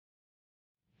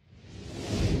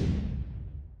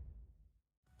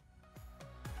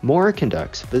Mora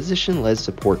conducts physician-led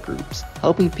support groups,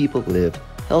 helping people live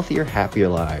healthier, happier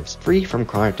lives, free from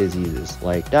chronic diseases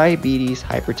like diabetes,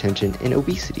 hypertension, and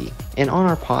obesity. And on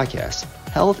our podcast,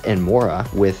 Health and Mora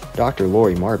with Dr.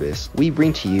 Lori Marbas, we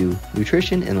bring to you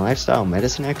nutrition and lifestyle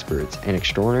medicine experts and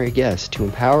extraordinary guests to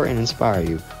empower and inspire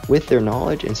you with their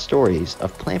knowledge and stories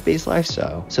of plant-based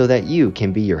lifestyle so that you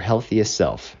can be your healthiest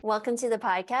self. Welcome to the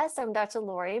podcast. I'm Dr.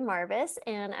 Lori Marbas,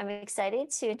 and I'm excited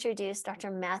to introduce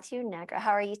Dr. Matthew Negra.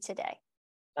 How are you today?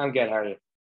 I'm good. How are you?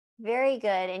 Very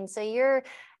good. And so you're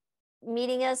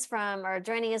joining us from our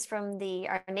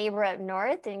neighbor up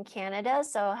north in Canada.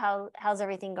 So how's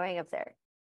everything going up there?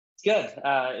 It's good.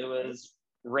 It was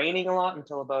raining a lot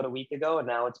until about a week ago, and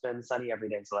now it's been sunny every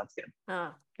day, so that's good.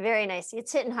 Oh, very nice.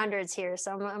 It's hitting hundreds here,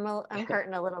 so I'm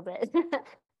hurting a little bit.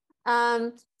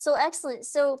 So excellent.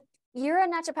 So you're a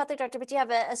naturopathic doctor, but you have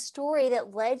a story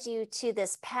that led you to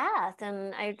this path,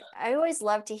 and I always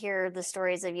love to hear the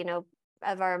stories of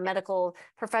of our medical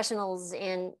professionals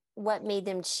and what made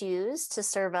them choose to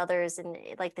serve others in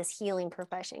like this healing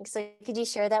profession. So could you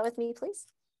share that with me, please?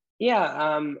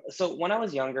 Yeah. So when I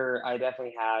was younger, I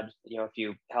definitely had a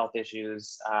few health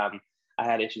issues. I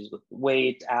had issues with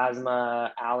weight,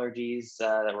 asthma, allergies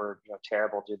that were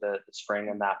terrible through the spring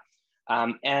and that.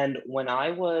 And when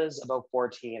I was about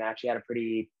 14, I actually had a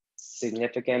pretty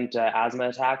significant asthma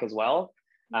attack as well.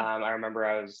 I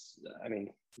remember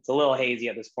it's a little hazy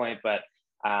at this point, but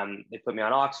they put me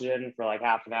on oxygen for like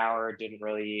half an hour, didn't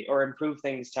really, or improve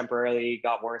things temporarily,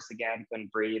 got worse again,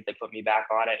 couldn't breathe. They put me back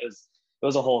on it. It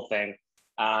was a whole thing.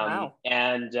 Wow.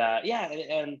 And that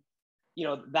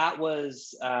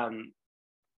was, and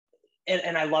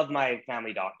I love my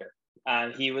family doctor.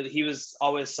 He was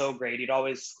always so great. He'd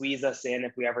always squeeze us in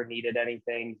if we ever needed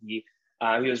anything. He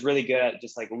was really good at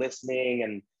just like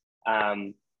listening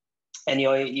and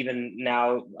even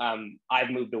now I've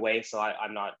moved away, so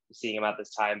I'm not seeing him at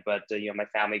this time. But my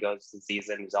family goes and sees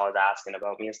him. He's always asking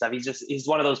about me and stuff. He's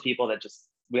one of those people that just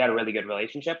we had a really good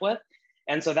relationship with,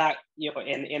 and so that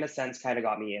in a sense kind of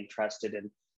got me interested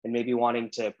in maybe wanting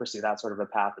to pursue that sort of a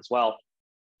path as well.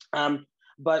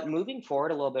 But moving forward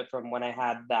a little bit from when I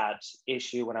had that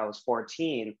issue when I was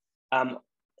 14,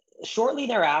 shortly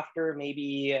thereafter,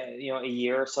 maybe a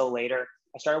year or so later,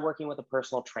 I started working with a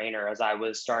personal trainer as I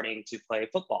was starting to play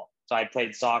football. So I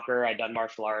played soccer, I'd done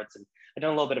martial arts, and I'd done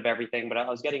a little bit of everything, but I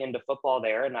was getting into football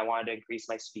there and I wanted to increase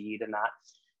my speed and that.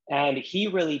 And he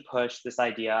really pushed this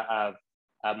idea of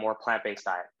a more plant-based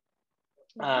diet.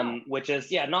 Wow. Which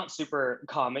is not super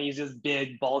common. He's just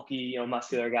big, bulky,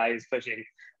 muscular guy who's pushing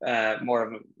more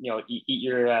of eat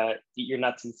your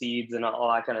nuts and seeds and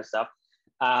all that kind of stuff.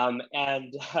 And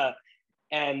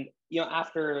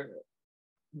after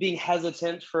being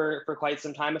hesitant for quite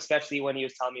some time, especially when he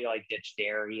was telling me to like ditch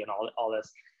dairy and all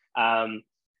this,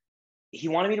 he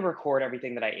wanted me to record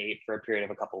everything that I ate for a period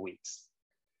of a couple of weeks.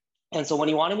 And so when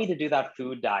he wanted me to do that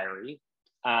food diary,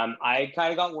 I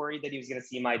kind of got worried that he was going to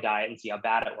see my diet and see how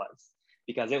bad it was,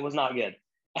 because it was not good.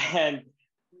 And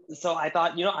so I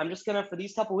thought, I'm just going to, for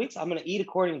these couple of weeks, I'm going to eat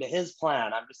according to his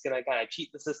plan. I'm just going to kind of cheat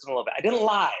the system a little bit. I didn't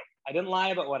lie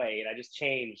about what I ate. I just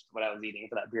changed what I was eating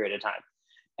for that period of time.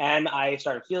 And I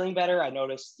started feeling better. I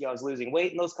noticed, I was losing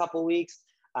weight in those couple of weeks.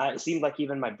 It seemed like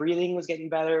even my breathing was getting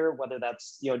better, whether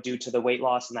that's, due to the weight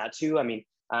loss and that too. I mean,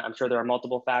 I'm sure there are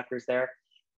multiple factors there.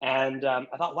 And I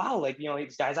thought, wow,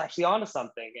 this guy's actually onto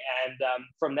something. And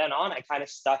from then on, I kind of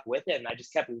stuck with it. And I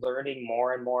just kept learning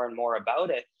more and more and more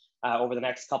about it over the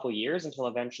next couple of years until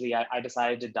eventually I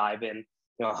decided to dive in,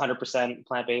 100%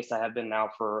 plant-based. I have been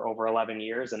now for over 11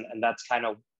 years. And that's kind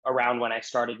of around when I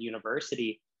started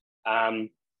university.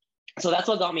 So that's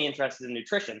what got me interested in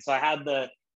nutrition. So I had the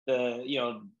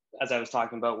as I was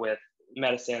talking about with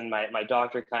medicine, my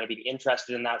doctor kind of being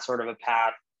interested in that sort of a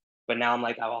path. But now I'm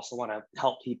like, I also want to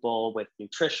help people with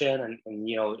nutrition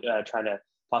and trying to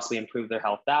possibly improve their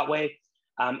health that way.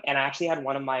 And I actually had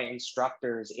one of my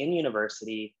instructors in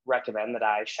university recommend that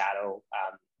I shadow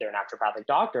their naturopathic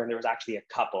doctor. And there was actually a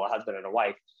couple, a husband and a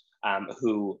wife,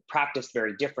 who practiced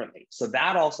very differently. So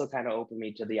that also kind of opened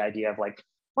me to the idea of like,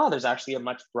 wow, there's actually a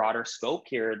much broader scope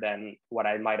here than what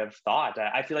I might have thought.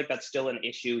 I feel like that's still an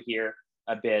issue here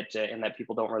a bit in that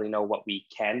people don't really know what we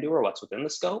can do or what's within the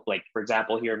scope. Like, for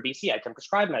example, here in BC, I can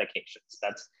prescribe medications.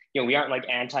 That's, we aren't like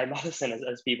anti-medicine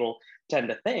as people tend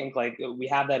to think. Like, we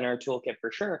have that in our toolkit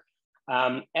for sure.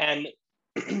 And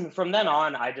from then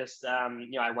on, I just, I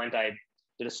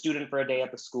did a student for a day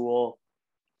at the school,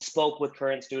 spoke with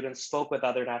current students, spoke with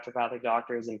other naturopathic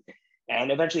doctors,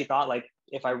 and eventually thought, like,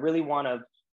 if I really want to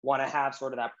have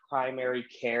sort of that primary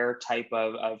care type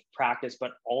of practice,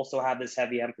 but also have this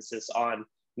heavy emphasis on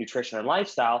nutrition and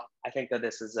lifestyle, I think that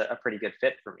this is a pretty good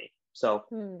fit for me. So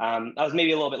Hmm. that was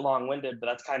maybe a little bit long-winded, but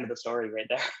that's kind of the story right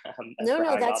there.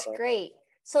 No, that's great.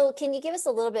 So can you give us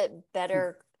a little bit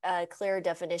better, clearer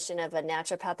definition of a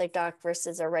naturopathic doc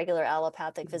versus a regular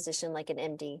allopathic physician like an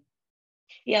MD?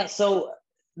 Yeah, so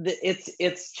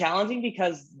it's challenging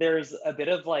because there's a bit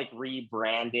of like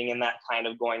rebranding and that kind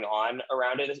of going on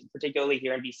around it, particularly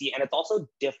here in BC, and it's also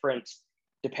different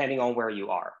depending on where you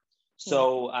are.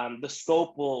 So the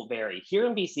scope will vary. Here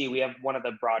in BC, we have one of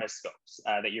the broadest scopes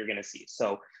that you're going to see.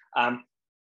 So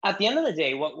at the end of the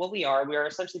day, what we are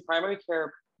essentially primary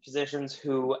care physicians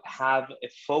who have a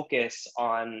focus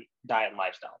on diet and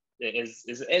lifestyle.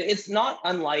 It's not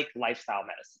unlike lifestyle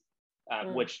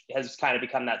medicine, which has kind of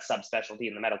become that subspecialty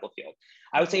in the medical field.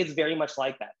 I would say it's very much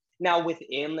like that. Now,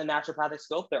 within the naturopathic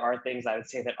scope, there are things I would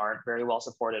say that aren't very well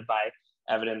supported by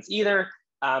evidence either.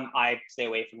 I stay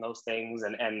away from those things,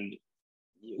 and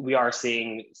we are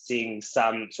seeing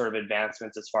some sort of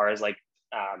advancements as far as like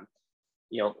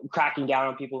cracking down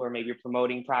on people who are maybe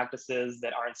promoting practices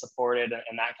that aren't supported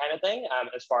and that kind of thing,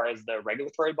 as far as the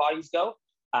regulatory bodies go.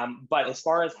 But as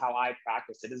far as how I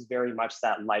practice, it is very much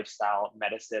that lifestyle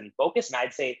medicine focus. And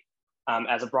I'd say,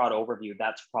 as a broad overview,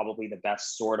 that's probably the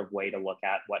best sort of way to look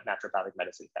at what naturopathic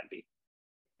medicine can be.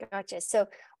 Gotcha. So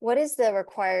what is the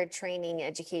required training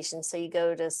education? So you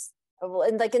go to,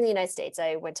 like in the United States,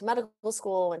 I went to medical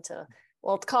school, went to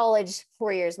college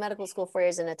 4 years, medical school 4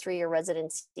 years, and a 3-year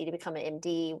residency to become an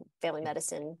MD, family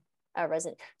medicine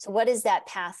resident. So what does that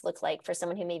path look like for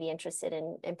someone who may be interested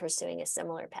in pursuing a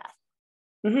similar path?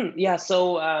 Mm-hmm. Yeah,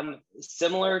 so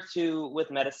similar to with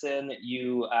medicine,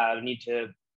 you need to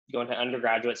go into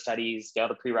undergraduate studies, get all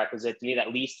the prerequisites. You need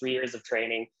at least 3 years of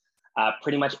training.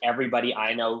 Pretty much everybody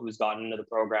I know who's gotten into the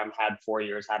program had 4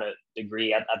 years, had a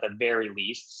degree at the very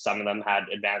least. Some of them had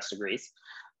advanced degrees.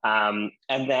 And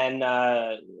then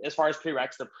as far as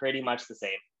prereqs, they're pretty much the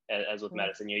same as with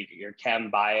medicine. Your chem,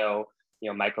 bio,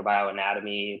 microbiome,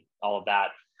 anatomy, all of that.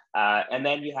 And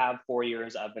then you have 4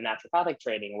 years of the naturopathic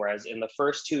training, whereas in the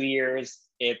first 2 years,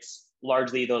 it's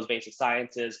largely those basic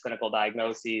sciences, clinical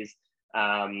diagnoses,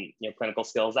 clinical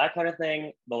skills, that kind of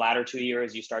thing. The latter 2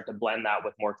 years, you start to blend that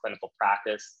with more clinical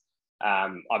practice.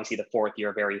 Obviously, the fourth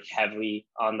year, very heavily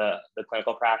on the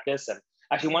clinical practice. And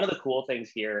actually, one of the cool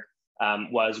things here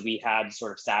was we had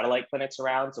sort of satellite clinics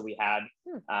around. So we had,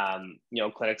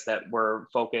 clinics that were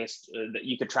focused, that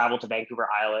you could travel to Vancouver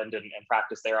Island and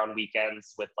practice there on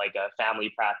weekends with like a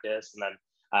family practice. And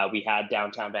then we had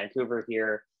downtown Vancouver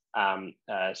here,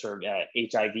 sort of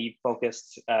HIV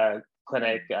focused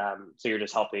clinic. So you're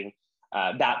just helping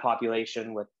that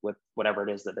population with whatever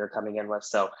it is that they're coming in with.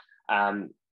 So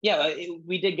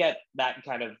we did get that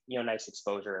kind of, nice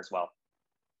exposure as well.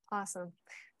 Awesome.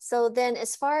 So then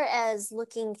as far as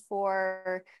looking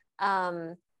for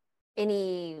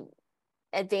any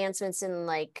advancements in,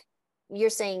 like, you're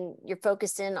saying you're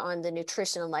focused in on the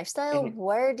nutrition and lifestyle,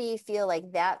 where do you feel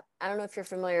like that? I don't know if you're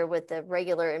familiar with the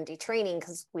regular MD training,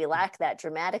 because we lack that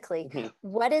dramatically.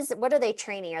 What are they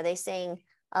training? Are they saying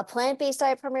a plant-based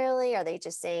diet primarily? Are they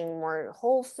just saying more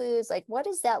whole foods? Like, what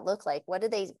does that look like? What do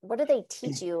they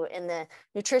teach you in the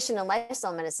nutrition and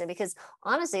lifestyle medicine? Because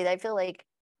honestly, I feel like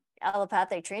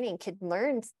allopathic training could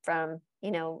learn from,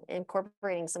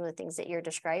 incorporating some of the things that you're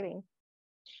describing.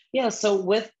 Yeah, so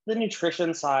with the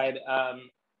nutrition side,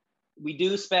 we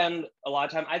do spend a lot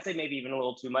of time, I'd say maybe even a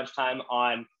little too much time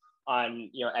on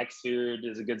X food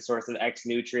is a good source of X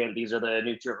nutrient. These are the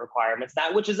nutrient requirements,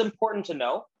 that which is important to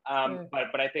know.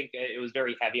 But I think it was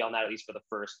very heavy on that, at least for the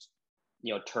first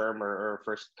term or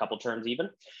first couple terms even.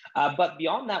 But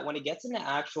beyond that, when it gets into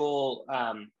actual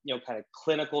kind of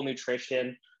clinical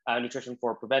nutrition, nutrition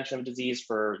for prevention of disease,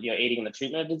 for aiding in the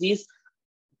treatment of disease,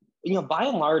 by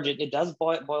and large, it does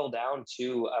boil down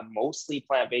to a mostly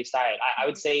plant-based diet. I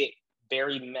would say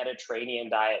very Mediterranean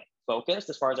diet focused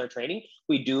as far as our training.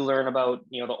 We do learn about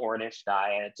the Ornish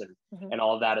diet and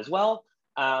all of that as well.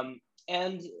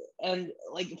 And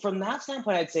like from that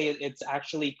standpoint, I'd say it's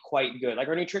actually quite good. Like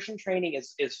our nutrition training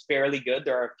is fairly good.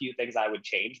 There are a few things I would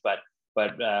change, but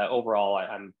overall,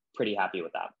 I'm pretty happy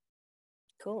with that.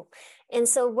 Cool. And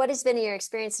so what has been your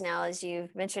experience now as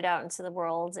you've ventured out into the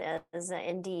world as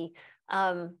an ND?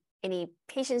 Any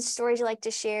patient stories you like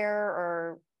to share,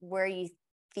 or where you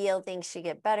feel things should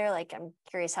get better? Like, I'm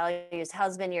curious,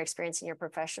 how's been your experience in your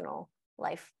professional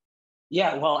life?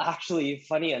 Yeah, well, actually,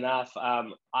 funny enough,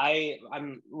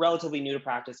 I'm relatively new to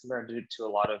practice compared to a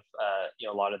lot of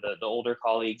the older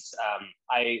colleagues.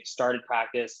 I started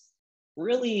practice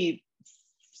really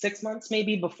 6 months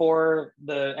maybe before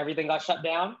everything got shut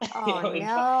down. Oh, in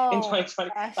no.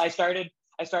 2020. I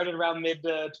started around mid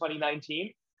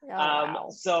 2019. Oh, wow.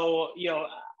 So,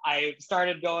 I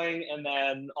started going, and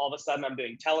then all of a sudden I'm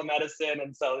doing telemedicine.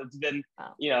 And so it's been,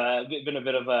 Wow. been a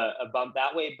bit of a bump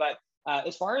that way. But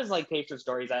as far as like patient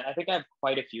stories, I think I have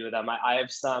quite a few of them. I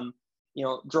have some,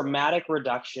 dramatic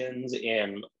reductions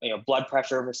in, blood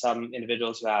pressure for some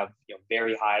individuals who have,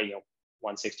 very high,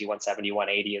 160, 170,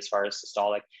 180 as far as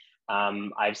systolic.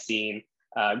 I've seen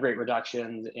great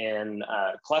reductions in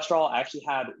cholesterol. I actually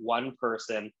had one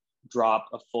person drop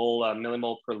a full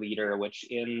millimole per liter, which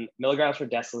in milligrams per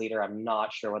deciliter, I'm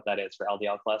not sure what that is for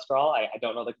LDL cholesterol. I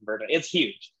don't know the conversion. It's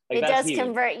huge. Like, it that's does huge.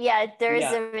 Convert. Yeah, there is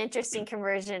Yeah. an interesting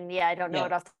conversion. Yeah, I don't know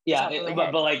it off the Yeah, top of my but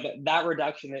head. but like that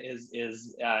reduction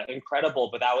is incredible.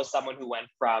 But that was someone who went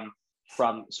from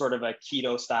sort of a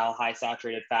keto style high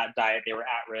saturated fat diet. They were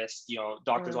at risk.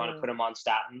 Doctors want to put them on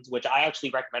statins, which I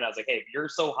actually recommend. I was like, hey, if you're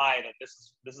so high that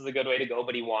this is a good way to go.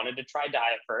 But he wanted to try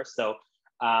diet first, so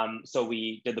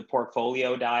we did the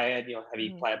portfolio diet.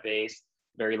 Heavy plant based,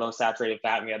 very low saturated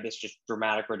fat, and we had this just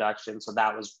dramatic reduction. So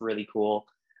that was really cool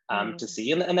to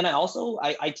see. And then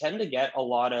I tend to get a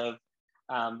lot of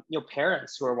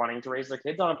parents who are wanting to raise their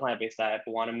kids on a plant-based diet,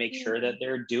 but want to make sure that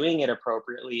they're doing it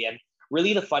appropriately. And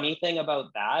really the funny thing about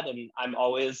that, and I'm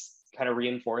always kind of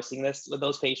reinforcing this with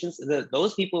those patients, is that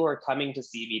those people who are coming to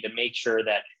see me to make sure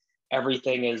that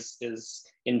everything is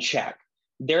in check,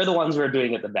 they're the ones who are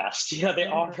doing it the best. They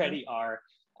already are.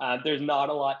 There's not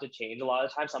a lot to change a lot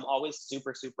of times. So I'm always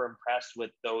super, super impressed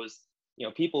with those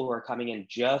people who are coming in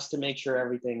just to make sure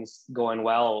everything's going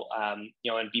well,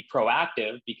 and be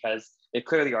proactive because they've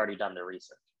clearly already done their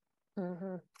research.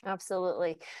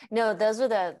 Absolutely. No, those are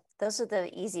the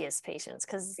easiest patients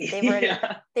because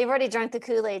they've already drunk the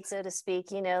Kool-Aid, so to speak,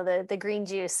 the green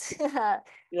juice.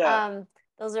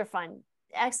 Those are fun.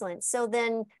 Excellent. So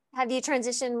then have you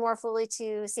transitioned more fully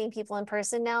to seeing people in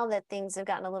person now that things have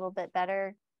gotten a little bit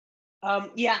better?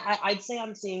 I'd say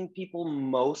I'm seeing people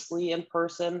mostly in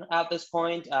person at this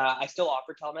point. I still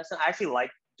offer telemedicine. I actually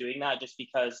like doing that just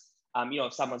because,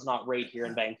 if someone's not right here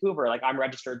in Vancouver, like I'm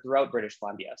registered throughout British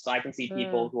Columbia. So I can see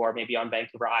people who are maybe on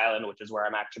Vancouver Island, which is where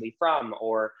I'm actually from,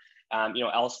 or,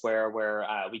 elsewhere where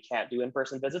we can't do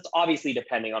in-person visits, obviously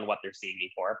depending on what they're seeing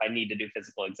me for. If I need to do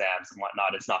physical exams and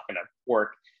whatnot, it's not going to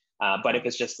work. But if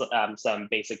it's just some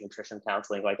basic nutrition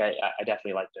counseling, like I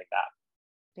definitely like doing that.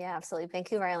 Yeah, absolutely.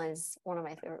 Vancouver Island is one of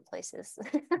my favorite places.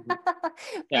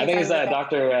 Yeah, I think it's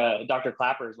Dr.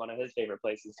 Clapper is one of his favorite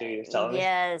places too. He was telling me.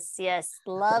 Yes,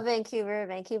 love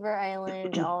Vancouver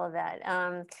Island, all of that.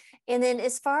 And then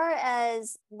as far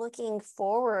as looking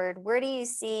forward, where do you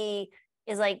see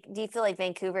do you feel like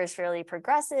Vancouver is fairly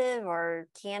progressive, or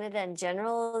Canada in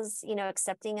general is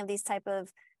accepting of these type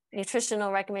of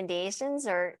nutritional recommendations,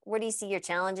 or where do you see your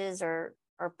challenges or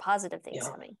positive things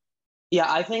coming?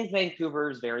 Yeah, I think Vancouver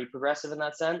is very progressive in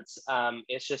that sense.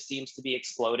 It just seems to be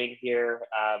exploding here,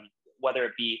 whether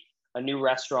it be a new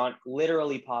restaurant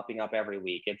literally popping up every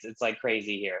week. It's like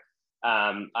crazy here.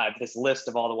 I have this list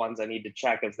of all the ones I need to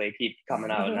check as they keep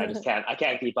coming out, and I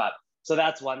can't keep up. So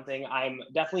that's one thing. I'm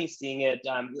definitely seeing it.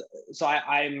 So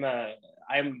I'm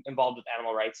involved with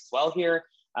animal rights as well here.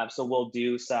 So we'll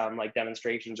do some like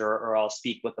demonstrations, or I'll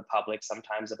speak with the public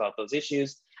sometimes about those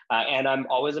issues. And I'm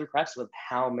always impressed with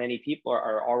how many people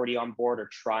are already on board or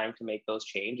trying to make those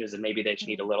changes, and maybe they just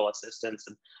need a little assistance.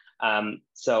 And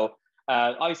so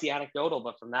obviously anecdotal,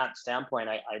 but from that standpoint,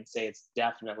 I'd say it's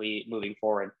definitely moving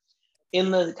forward. In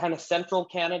the kind of central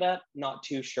Canada, not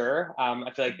too sure.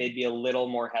 I feel like they'd be a little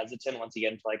more hesitant once you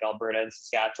get into like Alberta and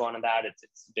Saskatchewan and that.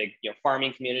 It's big,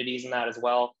 farming communities and that as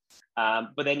well.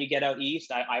 But then you get out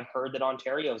east. I've heard that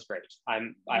Ontario is great.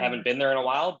 I haven't been there in a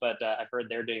while, but I've heard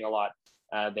they're doing a lot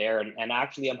there. And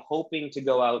actually, I'm hoping to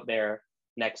go out there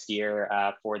next year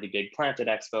for the big Planted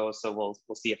Expo. So we'll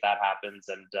see if that happens,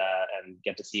 and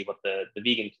get to see what the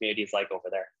vegan community is like over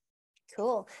there.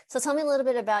 Cool. So tell me a little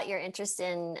bit about your interest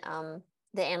in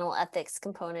the animal ethics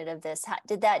component of this. How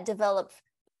did that develop?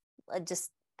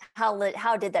 How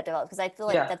did that develop? Because I feel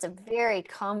like that's a very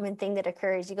common thing that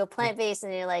occurs. You go plant-based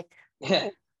and you're like,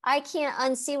 I can't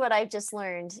unsee what I've just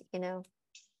learned,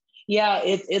 Yeah,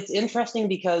 it's interesting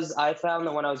because I found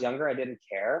that when I was younger, I didn't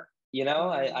care.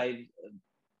 It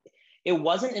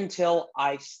wasn't until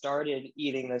I started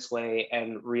eating this way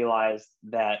and realized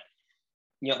that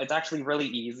it's actually really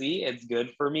easy. It's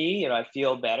good for me. I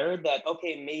feel better that,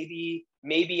 okay,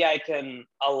 maybe I can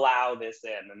allow this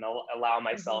in and allow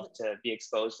myself to be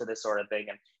exposed to this sort of thing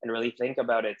and really think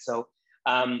about it. So,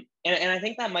 and I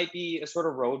think that might be a sort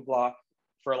of roadblock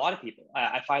for a lot of people.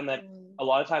 I find that a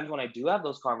lot of times when I do have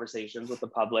those conversations with the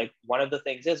public, one of the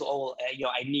things is,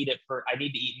 I need to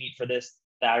eat meat for this,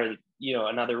 that, or,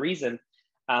 another reason.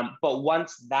 But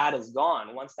once that is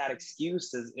gone, once that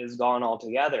excuse is gone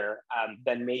altogether,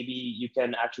 then maybe you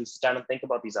can actually sit down and think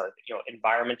about these other things. You know,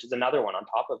 environment is another one on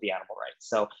top of the animal rights.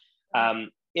 So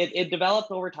it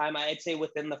developed over time. I'd say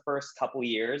within the first couple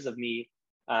years of me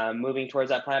moving towards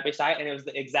that plant-based diet, and it was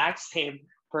the exact same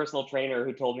personal trainer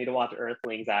who told me to watch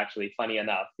Earthlings. Actually, funny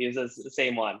enough, he was the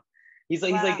same one. He's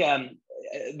like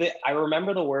I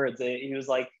remember the words. He was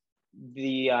like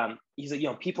he's like, you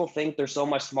know, people think they're so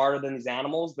much smarter than these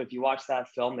animals, but if you watch that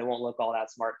film, they won't look all that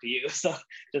smart to you. So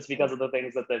just because of the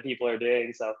things that the people are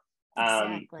doing. So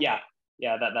Exactly.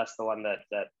 that's the one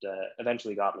that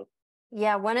eventually got me.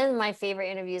 Yeah, one of my favorite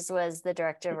interviews was the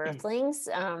director of Earthlings.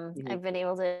 I've been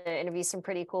able to interview some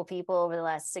pretty cool people over the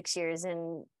last 6 years,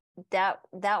 and that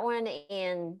one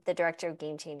and the director of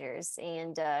Game Changers,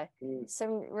 and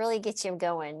some really get you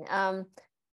going.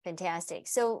 Fantastic.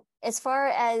 So as far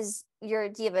as do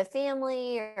you have a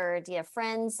family or do you have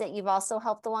friends that you've also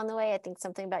helped along the way? I think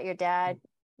something about your dad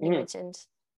you mentioned.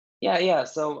 Yeah.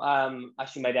 So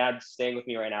actually my dad's staying with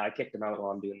me right now. I kicked him out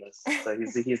while I'm doing this. So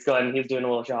he's doing a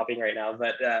little shopping right now,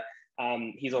 but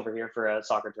he's over here for a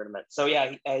soccer tournament. So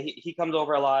yeah, he comes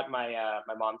over a lot. My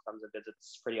mom comes and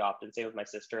visits pretty often, same with my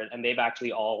sister, and they've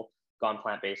actually all gone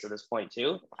plant-based at this point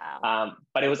too. Wow.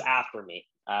 But it was after me.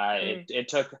 It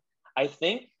took, I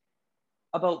think,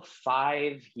 about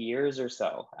 5 years or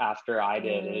so after I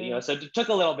did it, you know, so it took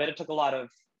a little bit. It took a lot of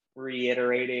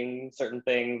reiterating certain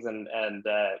things and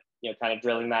you know, kind of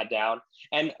drilling that down.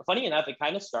 And funny enough, it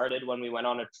kind of started when we went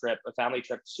on a family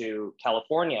trip to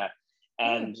California.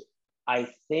 And I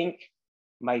think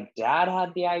my dad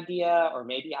had the idea, or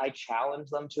maybe I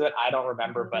challenged them to it. I don't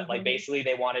remember, but like basically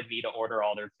they wanted me to order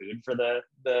all their food for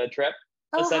the trip.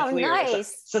 Oh, essentially. how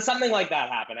nice. So something like that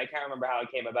happened. I can't remember how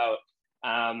it came about.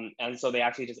 And so they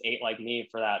actually just ate like me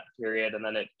for that period. And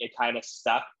then it kind of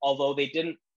stuck, although they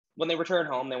didn't, when they returned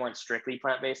home, they weren't strictly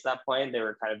plant-based at that point. They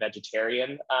were kind of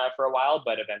vegetarian for a while,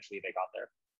 but eventually they got there.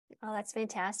 Oh, that's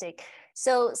fantastic.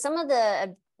 So some of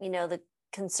the, you know, the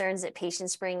concerns that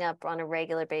patients bring up on a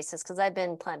regular basis, because I've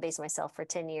been plant-based myself for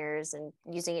 10 years and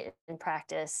using it in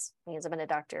practice because I've been a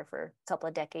doctor for a couple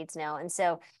of decades now. And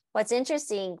so what's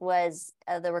interesting was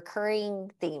the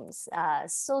recurring themes.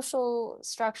 Social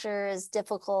structure is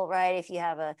difficult, right? If you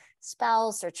have a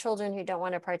spouse or children who don't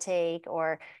want to partake,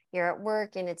 or you're at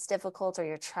work and it's difficult, or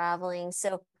you're traveling.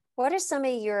 So what are some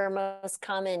of your most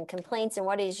common complaints, and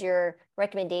what is your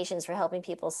recommendations for helping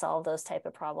people solve those type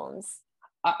of problems?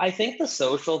 I think the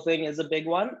social thing is a big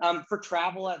one. For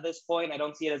travel at this point, I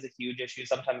don't see it as a huge issue.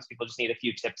 Sometimes people just need a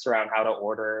few tips around how to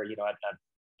order, you know, at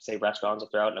say restaurants if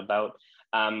they're out and about.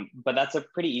 But that's a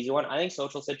pretty easy one. I think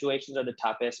social situations are the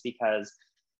toughest because,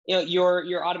 you know,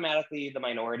 you're automatically the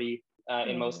minority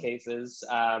in most cases.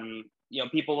 You know,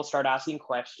 people will start asking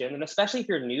questions, and especially if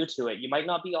you're new to it, you might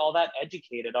not be all that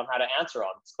educated on how to answer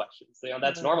all these questions. You know,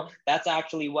 that's normal. That's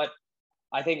actually what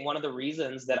I think one of the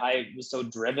reasons that I was so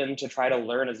driven to try to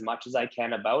learn as much as I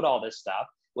can about all this stuff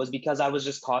was because I was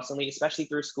just constantly, especially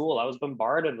through school, I was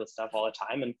bombarded with stuff all the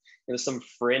time. And there was some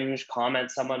fringe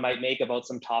comment someone might make about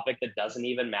some topic that doesn't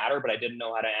even matter, but I didn't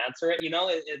know how to answer it, you know,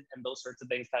 and those sorts of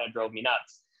things kind of drove me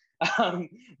nuts.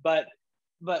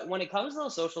 But when it comes to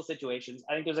those social situations,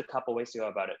 I think there's a couple ways to go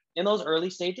about it. In those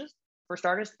early stages, for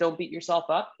starters, don't beat yourself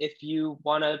up. If you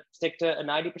want to stick to a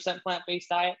 90% plant-based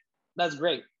diet, that's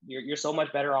great. You're so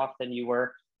much better off than you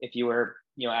were if you were,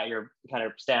 you know, at your kind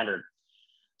of standard.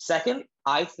 Second,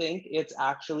 I think it's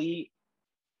actually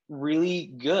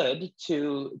really good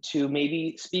to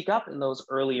maybe speak up in those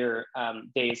earlier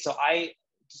days. So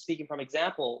speaking from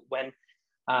example, when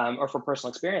or from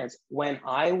personal experience, when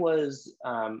I was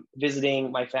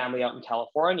visiting my family out in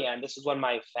California, and this is when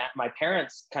my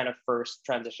parents kind of first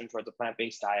transitioned towards a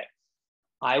plant-based diet,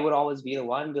 I would always be the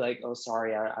one to be like, oh,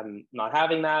 sorry, I'm not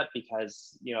having that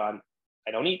because, you know,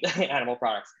 I don't eat animal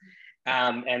products.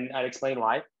 And I'd explain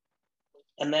why.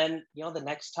 And then, you know, the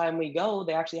next time we go,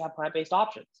 they actually have plant-based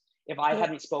options. If I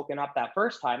hadn't spoken up that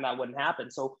first time, that wouldn't happen.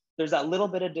 So there's that little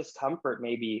bit of discomfort,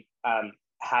 maybe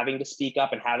having to speak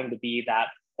up and having to be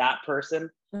that person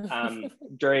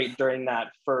during that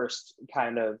first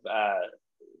kind of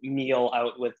meal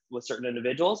out with certain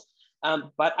individuals.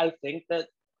 But I think that,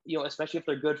 you know, especially if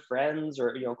they're good friends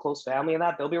or, you know, close family and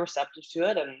that, they'll be receptive to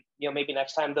it. And, you know, maybe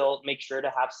next time they'll make sure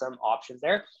to have some options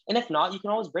there. And if not, you can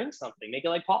always bring something, make it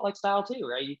like potluck style too,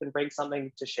 right? You can bring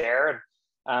something to share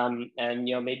and,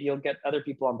 you know, maybe you'll get other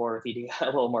people on board with eating a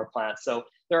little more plants. So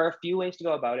there are a few ways to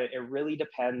go about it. It really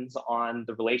depends on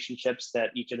the relationships that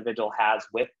each individual has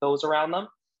with those around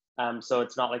them. So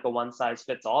it's not like a one size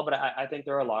fits all, but I think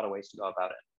there are a lot of ways to go about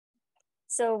it.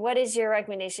 So what is your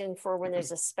recommendation for when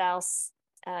there's a spouse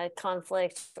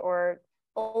conflict or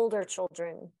older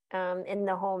children in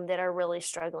the home that are really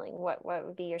struggling, what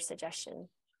would be your suggestion?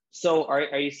 So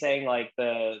are you saying like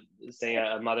say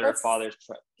a mother or father's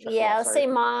let's say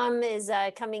mom is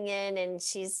coming in and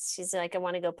she's like, I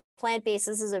want to go plant-based.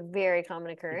 This is a very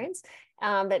common occurrence.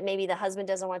 But maybe the husband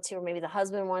doesn't want to, or maybe the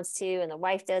husband wants to and the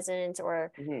wife doesn't,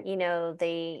 or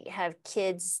they have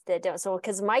kids that don't. So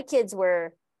because my kids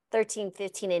were 13,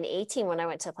 15, and 18 when I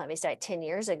went to a plant-based diet 10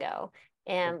 years ago.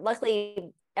 And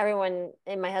luckily everyone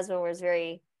and my husband was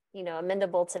very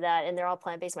amendable to that, and they're all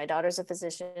plant-based. My daughter's a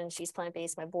physician, she's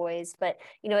plant-based, my boys, but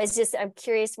it's just, I'm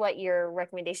curious what your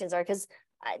recommendations are, because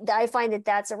I find that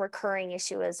that's a recurring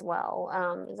issue as well.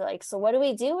 Like, so what do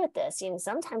we do with this?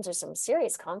 Sometimes there's some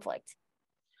serious conflict.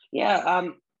 Yeah,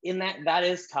 in that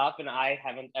is tough, and I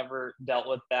haven't ever dealt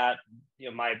with that.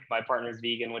 My partner's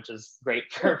vegan, which is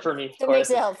great for me. It makes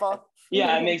it helpful.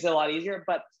 Yeah, it makes it a lot easier.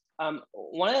 But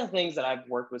one of the things that I've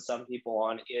worked with some people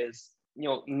on is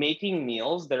making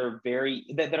meals that are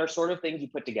that are sort of things you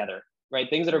put together, right?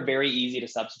 Things that are very easy to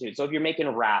substitute. So if you're making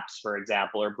wraps, for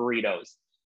example, or burritos,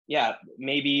 yeah,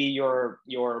 maybe your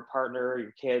partner,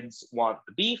 your kids want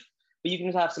the beef, but you can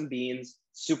just have some beans,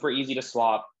 super easy to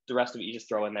swap. The rest of it you just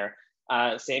throw in there.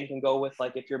 Same can go with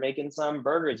like if you're making some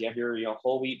burgers, you have your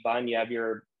whole wheat bun, you have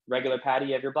your regular patty,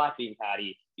 you have your black bean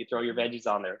patty, you throw your veggies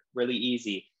on there, really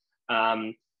easy.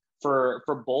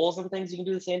 For bowls and things, you can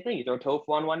do the same thing. You throw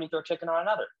tofu on one, you throw chicken on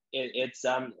another.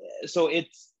 So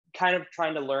it's kind of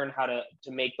trying to learn how to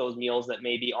make those meals that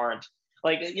maybe aren't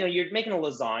like, you're making a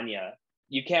lasagna.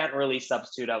 You can't really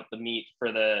substitute out the meat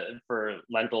for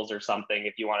lentils or something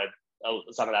if you wanted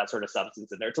some of that sort of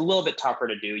substance in there. It's a little bit tougher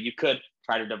to do. You could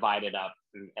try to divide it up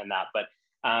and that,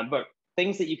 but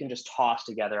things that you can just toss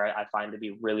together, I find to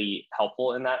be really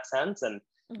helpful in that sense. And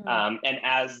and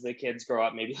as the kids grow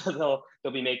up, maybe they'll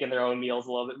be making their own meals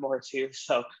a little bit more too.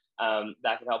 So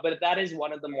that can help. But that is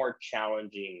one of the more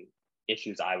challenging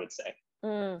issues, I would say.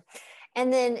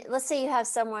 And then let's say you have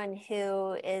someone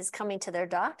who is coming to their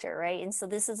doctor, right? And so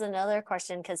this is another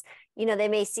question, because, they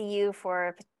may see you for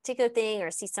a particular thing or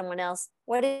see someone else.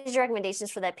 What is your recommendations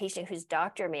for that patient whose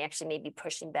doctor may actually be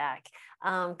pushing back?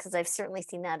 Because I've certainly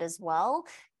seen that as well.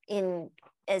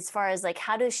 As far as like,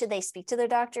 should they speak to their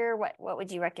doctor? What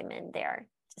would you recommend there?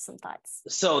 Just some thoughts.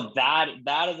 So that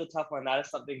is a tough one. That is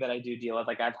something that I do deal with.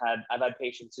 Like I've had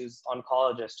patients whose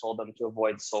oncologist told them to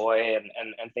avoid soy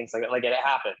and things like that. Like it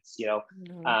happens,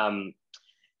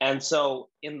 and so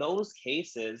in those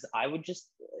cases, I would just,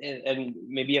 and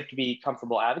maybe you have to be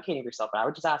comfortable advocating for yourself, but I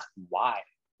would just ask why,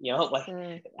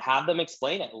 have them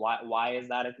explain it. Why is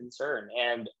that a concern?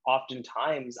 And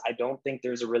oftentimes I don't think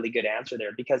there's a really good answer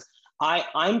there, because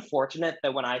I'm fortunate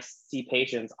that when I see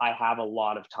patients, I have a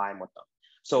lot of time with them.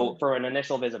 So for an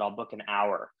initial visit, I'll book an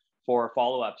hour. For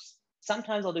follow-ups,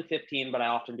 sometimes I'll do 15, but I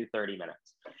often do 30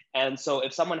 minutes. And so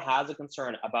if someone has a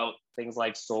concern about things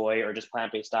like soy or just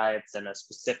plant-based diets and a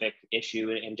specific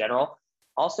issue in general,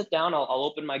 I'll sit down, I'll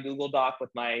open my Google Doc with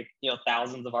my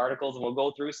thousands of articles, and we'll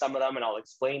go through some of them, and I'll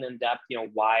explain in depth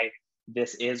why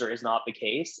this is or is not the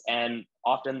case. And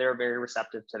often they're very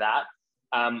receptive to that.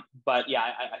 But yeah,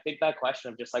 I think that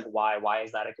question of just like, why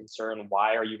is that a concern?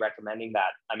 Why are you recommending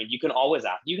that? I mean, you can always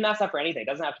ask. You can ask that for anything. It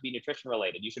doesn't have to be nutrition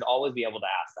related. You should always be able to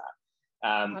ask that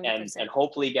and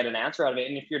hopefully get an answer out of it.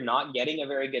 And if you're not getting a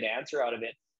very good answer out of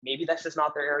it, maybe that's just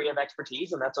not their area of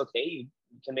expertise, and that's okay. You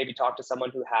can maybe talk to someone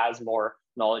who has more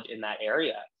knowledge in that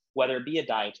area, whether it be a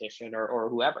dietitian or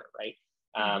whoever, right?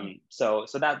 So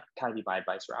that kind of be my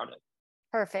advice around it.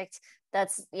 Perfect.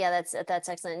 That's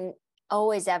excellent.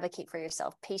 Always advocate for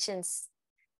yourself. Patients,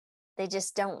 they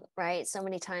just don't, right? So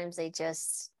many times they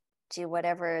just do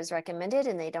whatever is recommended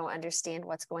and they don't understand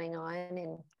what's going on.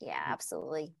 And yeah,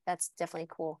 absolutely. That's definitely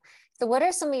cool. So what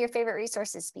are some of your favorite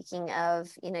resources? Speaking of,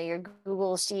 your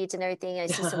Google Sheets and everything, I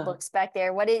see some books back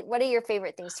there. What are your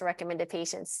favorite things to recommend to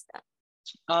patients?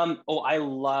 I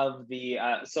love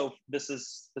so this is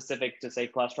specific to say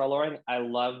cholesterol lowering. I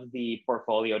love the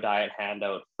portfolio diet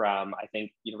handout from, I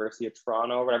think, University of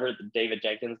Toronto or whatever, the David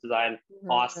Jenkins design.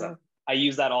 Awesome. I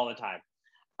use that all the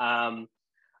time.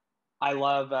 I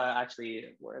love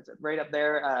actually, where is it? Right up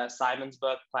there, Simon's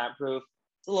book, Plant Proof.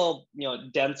 It's a little,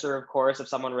 denser, of course. If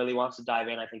someone really wants to dive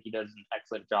in, I think he does an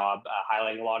excellent job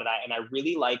highlighting a lot of that. And I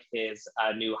really like his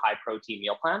new high protein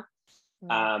meal plan.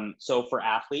 So for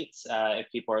athletes, if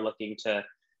people are looking to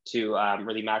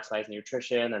really maximize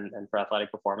nutrition and for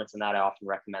athletic performance and that, I often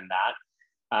recommend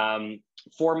that.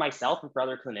 For myself and for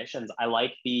other clinicians, I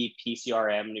like the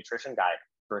PCRM nutrition guide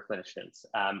for clinicians.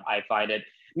 I find it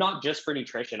not just for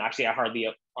nutrition. Actually, I hardly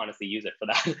honestly use it for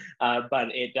that,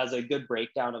 but it does a good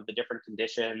breakdown of the different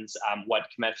conditions, what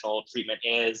conventional treatment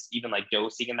is, even like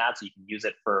dosing and that, so you can use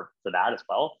it for that as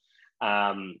well.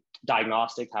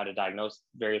 Diagnostic, how to diagnose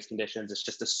various conditions. It's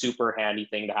just a super handy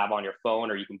thing to have on your phone,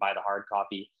 or you can buy the hard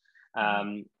copy.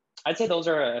 I'd say those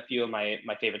are a few of my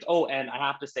favorites. Oh, and I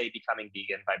have to say Becoming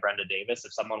Vegan by Brenda Davis.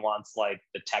 If someone wants like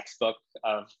the textbook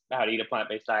of how to eat a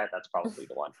plant-based diet, that's probably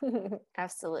the one.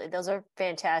 Absolutely. Those are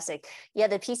fantastic. Yeah,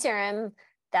 the PCRM,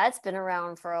 that's been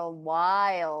around for a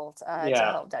while to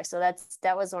help docs. So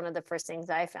that was one of the first things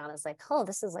I found. It's like, oh,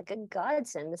 this is like a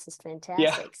godsend. This is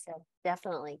fantastic. So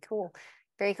definitely cool.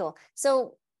 Very cool.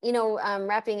 So,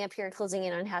 wrapping up here, closing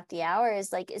in on half the hour,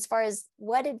 is like, as far as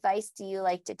what advice do you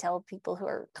like to tell people who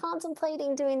are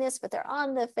contemplating doing this, but they're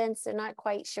on the fence, they're not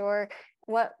quite sure?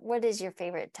 What is your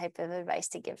favorite type of advice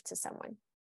to give to someone?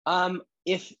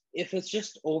 If it's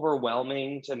just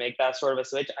overwhelming to make that sort of a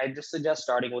switch, I just suggest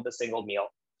starting with a single meal.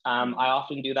 I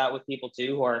often do that with people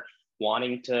too who are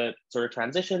wanting to sort of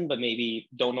transition, but maybe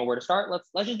don't know where to start.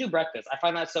 Let's just do breakfast. I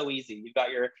find that so easy. You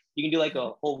can do like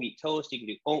a whole wheat toast. You can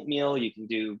do oatmeal. You can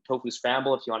do tofu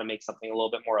scramble if you want to make something a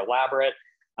little bit more elaborate.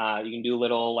 You can do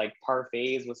little like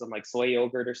parfaits with some like soy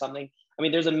yogurt or something. I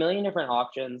mean, there's a million different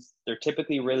options. They're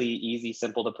typically really easy,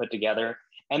 simple to put together,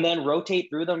 and then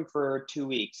rotate through them for 2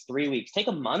 weeks, 3 weeks, take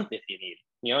a month if you need,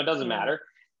 it doesn't matter.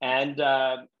 And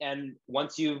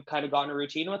once you've kind of gotten a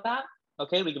routine with that,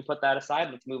 okay, we can put that aside.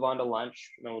 Let's move on to lunch,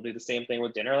 and then we'll do the same thing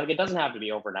with dinner. Like, it doesn't have to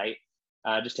be overnight.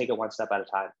 Just take it one step at a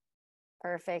time.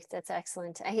 Perfect. That's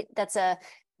excellent. That's a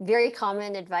very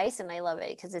common advice, and I love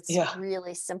it because it's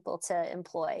really simple to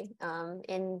employ,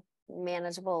 and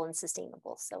manageable and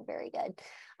sustainable. So very good.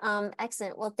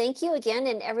 Excellent. Well, thank you again.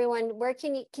 And everyone, where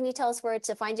can you tell us where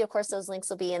to find you? Of course, those links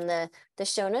will be in the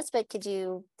show notes, but could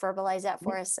you verbalize that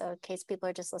for us in case people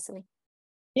are just listening?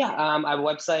 Yeah, I have a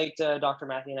website,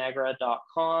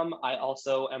 drmatthewnagra.com. I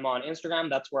also am on Instagram.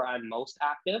 That's where I'm most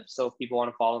active. So if people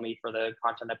want to follow me for the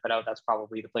content I put out, that's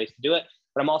probably the place to do it.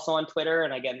 But I'm also on Twitter,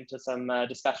 and I get into some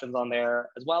discussions on there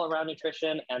as well around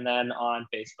nutrition, and then on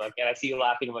Facebook. And I see you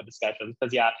laughing about discussions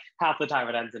because, half the time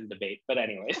it ends in debate. But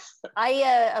anyways.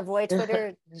 I avoid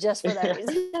Twitter just for that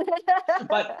reason.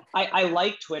 But I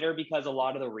like Twitter because a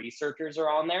lot of the researchers are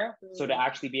on there. So to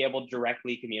actually be able to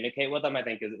directly communicate with them, I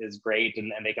think is great.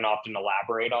 And they can often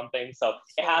elaborate on things. So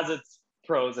it has its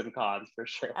pros and cons for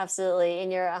sure. Absolutely. In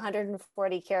your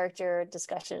 140 character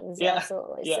discussions. Yeah.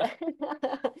 Absolutely. Yeah.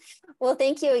 Well,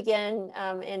 thank you again.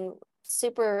 And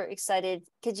super excited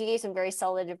because you gave some very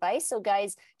solid advice. So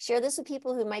guys, share this with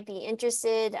people who might be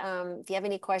interested. If you have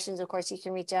any questions, of course, you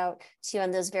can reach out to you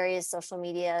on those various social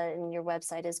media and your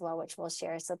website as well, which we'll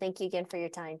share. So thank you again for your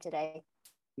time today.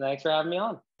 Thanks for having me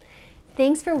on.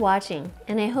 Thanks for watching,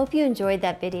 and I hope you enjoyed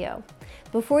that video.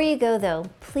 Before you go though,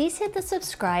 please hit the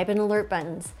subscribe and alert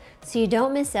buttons so you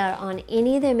don't miss out on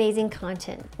any of the amazing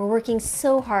content we're working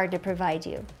so hard to provide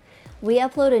you. We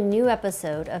upload a new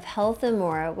episode of Health and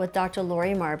More with Dr.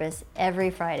 Lori Marbas every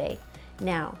Friday.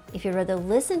 Now, if you'd rather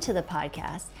listen to the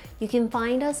podcast, you can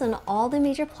find us on all the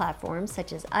major platforms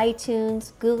such as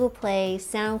iTunes, Google Play,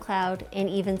 SoundCloud, and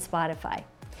even Spotify.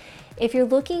 If you're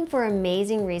looking for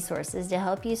amazing resources to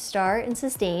help you start and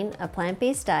sustain a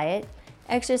plant-based diet,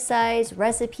 exercise,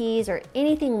 recipes, or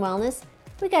anything wellness,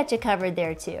 we got you covered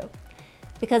there too.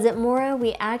 Because at Mora,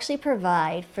 we actually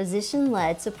provide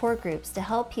physician-led support groups to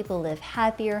help people live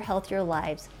happier, healthier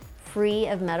lives free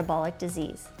of metabolic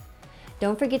disease.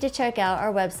 Don't forget to check out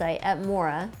our website at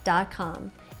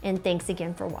mora.com, and thanks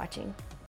again for watching.